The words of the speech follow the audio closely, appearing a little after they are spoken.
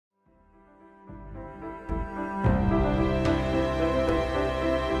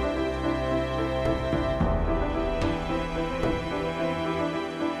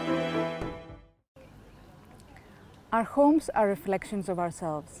Our homes are reflections of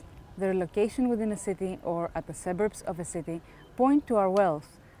ourselves. Their location within a city or at the suburbs of a city point to our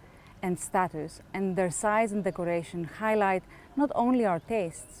wealth and status, and their size and decoration highlight not only our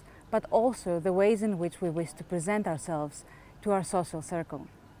tastes, but also the ways in which we wish to present ourselves to our social circle.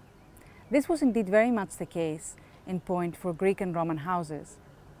 This was indeed very much the case in point for Greek and Roman houses.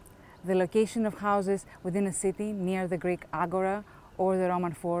 The location of houses within a city near the Greek agora or the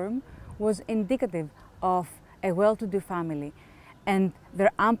Roman forum was indicative of a well-to-do family, and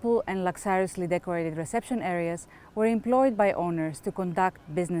their ample and luxuriously decorated reception areas were employed by owners to conduct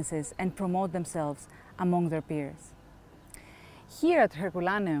businesses and promote themselves among their peers. Here at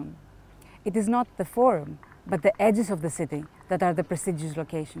Herculaneum, it is not the forum, but the edges of the city that are the prestigious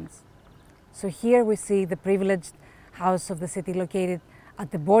locations. So here we see the privileged house of the city located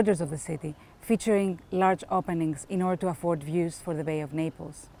at the borders of the city, featuring large openings in order to afford views for the Bay of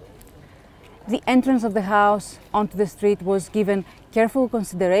Naples. The entrance of the house onto the street was given careful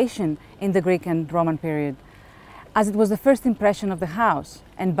consideration in the Greek and Roman period, as it was the first impression of the house,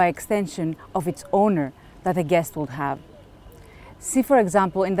 and by extension of its owner, that a guest would have. See, for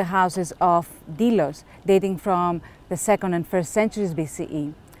example, in the houses of Delos, dating from the 2nd and 1st centuries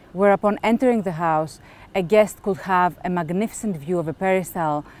BCE, where upon entering the house, a guest could have a magnificent view of a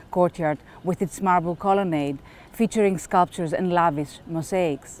peristyle courtyard with its marble colonnade, featuring sculptures and lavish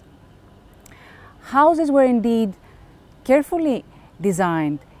mosaics. Houses were indeed carefully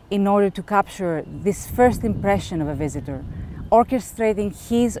designed in order to capture this first impression of a visitor, orchestrating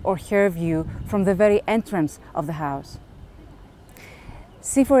his or her view from the very entrance of the house.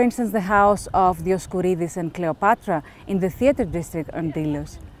 See, for instance, the house of Dioscurides and Cleopatra in the theatre district on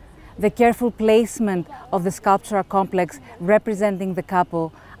Delos. The careful placement of the sculptural complex representing the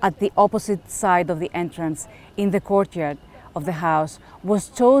couple at the opposite side of the entrance in the courtyard of the house was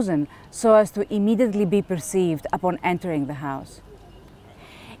chosen so as to immediately be perceived upon entering the house.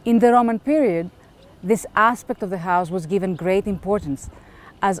 In the Roman period, this aspect of the house was given great importance,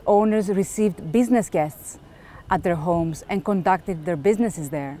 as owners received business guests at their homes and conducted their businesses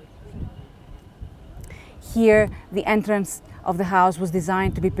there. Here, the entrance of the house was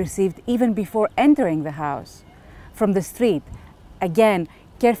designed to be perceived even before entering the house from the street, again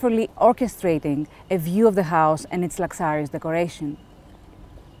carefully orchestrating a view of the house and its luxurious decoration.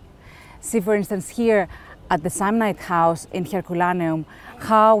 See, for instance, here at the Samnite house in Herculaneum,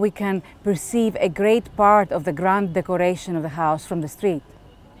 how we can perceive a great part of the grand decoration of the house from the street.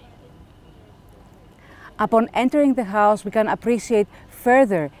 Upon entering the house, we can appreciate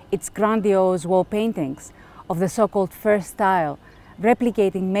further its grandiose wall paintings of the so-called first style,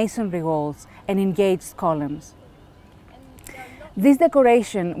 replicating masonry walls and engaged columns. This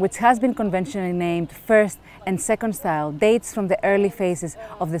decoration, which has been conventionally named first and second style, dates from the early phases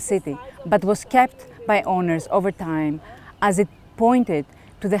of the city, but was kept by owners over time as it pointed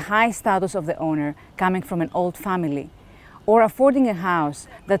to the high status of the owner coming from an old family, or affording a house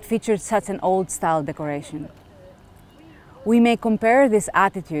that featured such an old-style decoration. We may compare this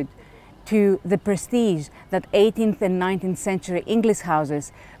attitude to the prestige that 18th and 19th century English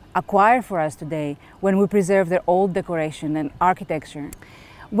houses acquire for us today when we preserve their old decoration and architecture.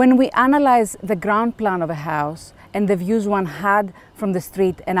 When we analyze the ground plan of a house and the views one had from the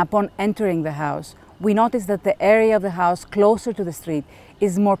street and upon entering the house, we notice that the area of the house closer to the street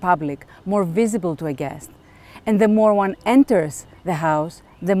is more public, more visible to a guest. And the more one enters the house,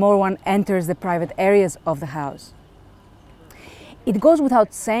 the more one enters the private areas of the house. It goes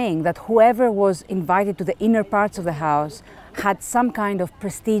without saying that whoever was invited to the inner parts of the house had some kind of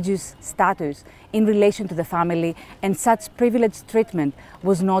prestigious status in relation to the family, and such privileged treatment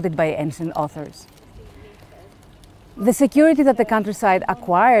was noted by ancient authors. The security that the countryside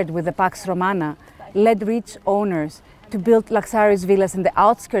acquired with the Pax Romana led rich owners to build luxurious villas in the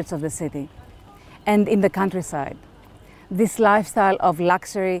outskirts of the city and in the countryside. This lifestyle of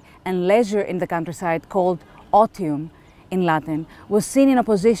luxury and leisure in the countryside, called otium in Latin, was seen in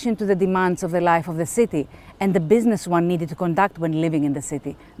opposition to the demands of the life of the city and the business one needed to conduct when living in the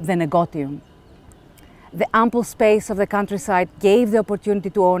city, the negotium. The ample space of the countryside gave the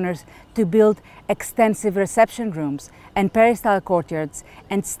opportunity to owners to build extensive reception rooms and peristyle courtyards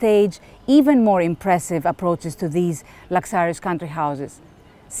and stage even more impressive approaches to these luxurious country houses.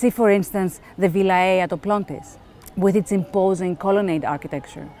 See, for instance, the Villae at Oplontis, with its imposing colonnade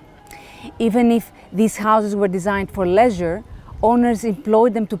architecture. Even if these houses were designed for leisure, owners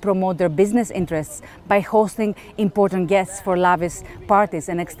employed them to promote their business interests by hosting important guests for lavish parties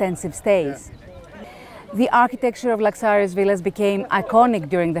and extensive stays. The architecture of luxurious villas became iconic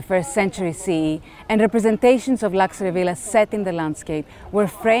during the 1st century CE, and representations of luxury villas set in the landscape were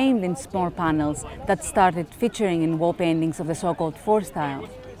framed in small panels that started featuring in wall paintings of the so-called four style.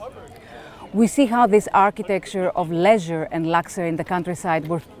 We see how this architecture of leisure and luxury in the countryside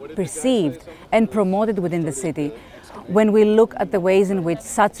were perceived and promoted within the city when we look at the ways in which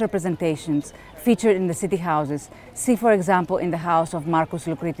such representations featured in the city houses. See, for example, in the house of Marcus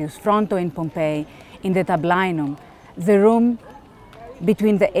Lucretius Fronto in Pompeii, in the tablinum, the room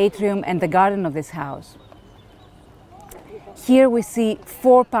between the atrium and the garden of this house. Here we see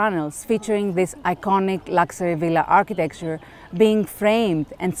 4 panels featuring this iconic luxury villa architecture being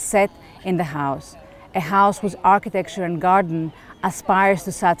framed and set in the house, a house whose architecture and garden aspires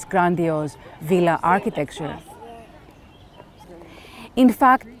to such grandiose villa architecture. In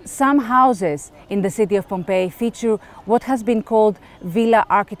fact, some houses in the city of Pompeii feature what has been called villa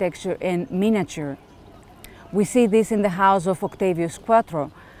architecture in miniature. We see this in the house of Octavius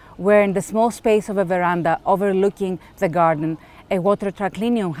Quattro, where in the small space of a veranda overlooking the garden, a water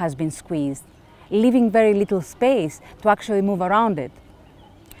triclinium has been squeezed, leaving very little space to actually move around it,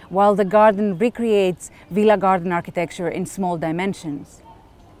 while the garden recreates villa garden architecture in small dimensions.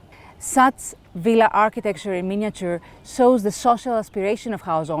 Such villa architecture in miniature shows the social aspiration of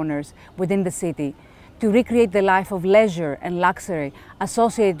house owners within the city to recreate the life of leisure and luxury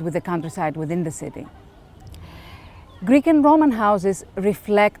associated with the countryside within the city. Greek and Roman houses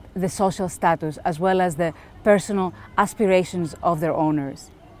reflect the social status as well as the personal aspirations of their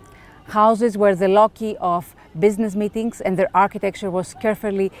owners. Houses were the loci of business meetings, and their architecture was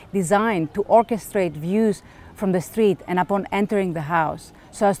carefully designed to orchestrate views from the street and upon entering the house,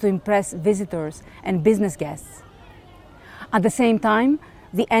 so as to impress visitors and business guests. At the same time,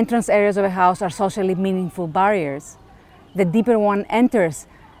 the entrance areas of a house are socially meaningful barriers. The deeper one enters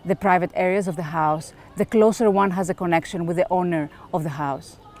the private areas of the house, the closer one has a connection with the owner of the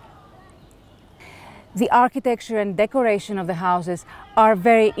house. The architecture and decoration of the houses are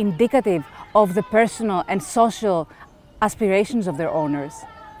very indicative of the personal and social aspirations of their owners.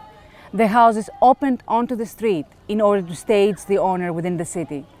 The houses opened onto the street in order to stage the owner within the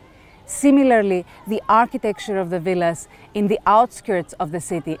city. Similarly, the architecture of the villas in the outskirts of the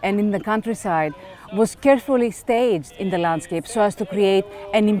city and in the countryside was carefully staged in the landscape so as to create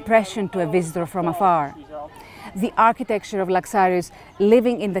an impression to a visitor from afar. The architecture of luxurious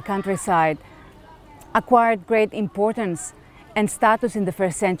living in the countryside acquired great importance and status in the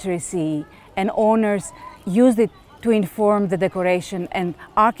 1st century CE, and owners used it to inform the decoration and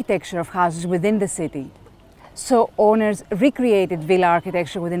architecture of houses within the city. So owners recreated villa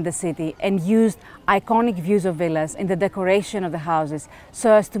architecture within the city and used iconic views of villas in the decoration of the houses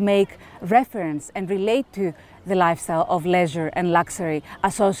so as to make reference and relate to the lifestyle of leisure and luxury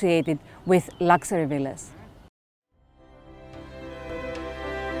associated with luxury villas.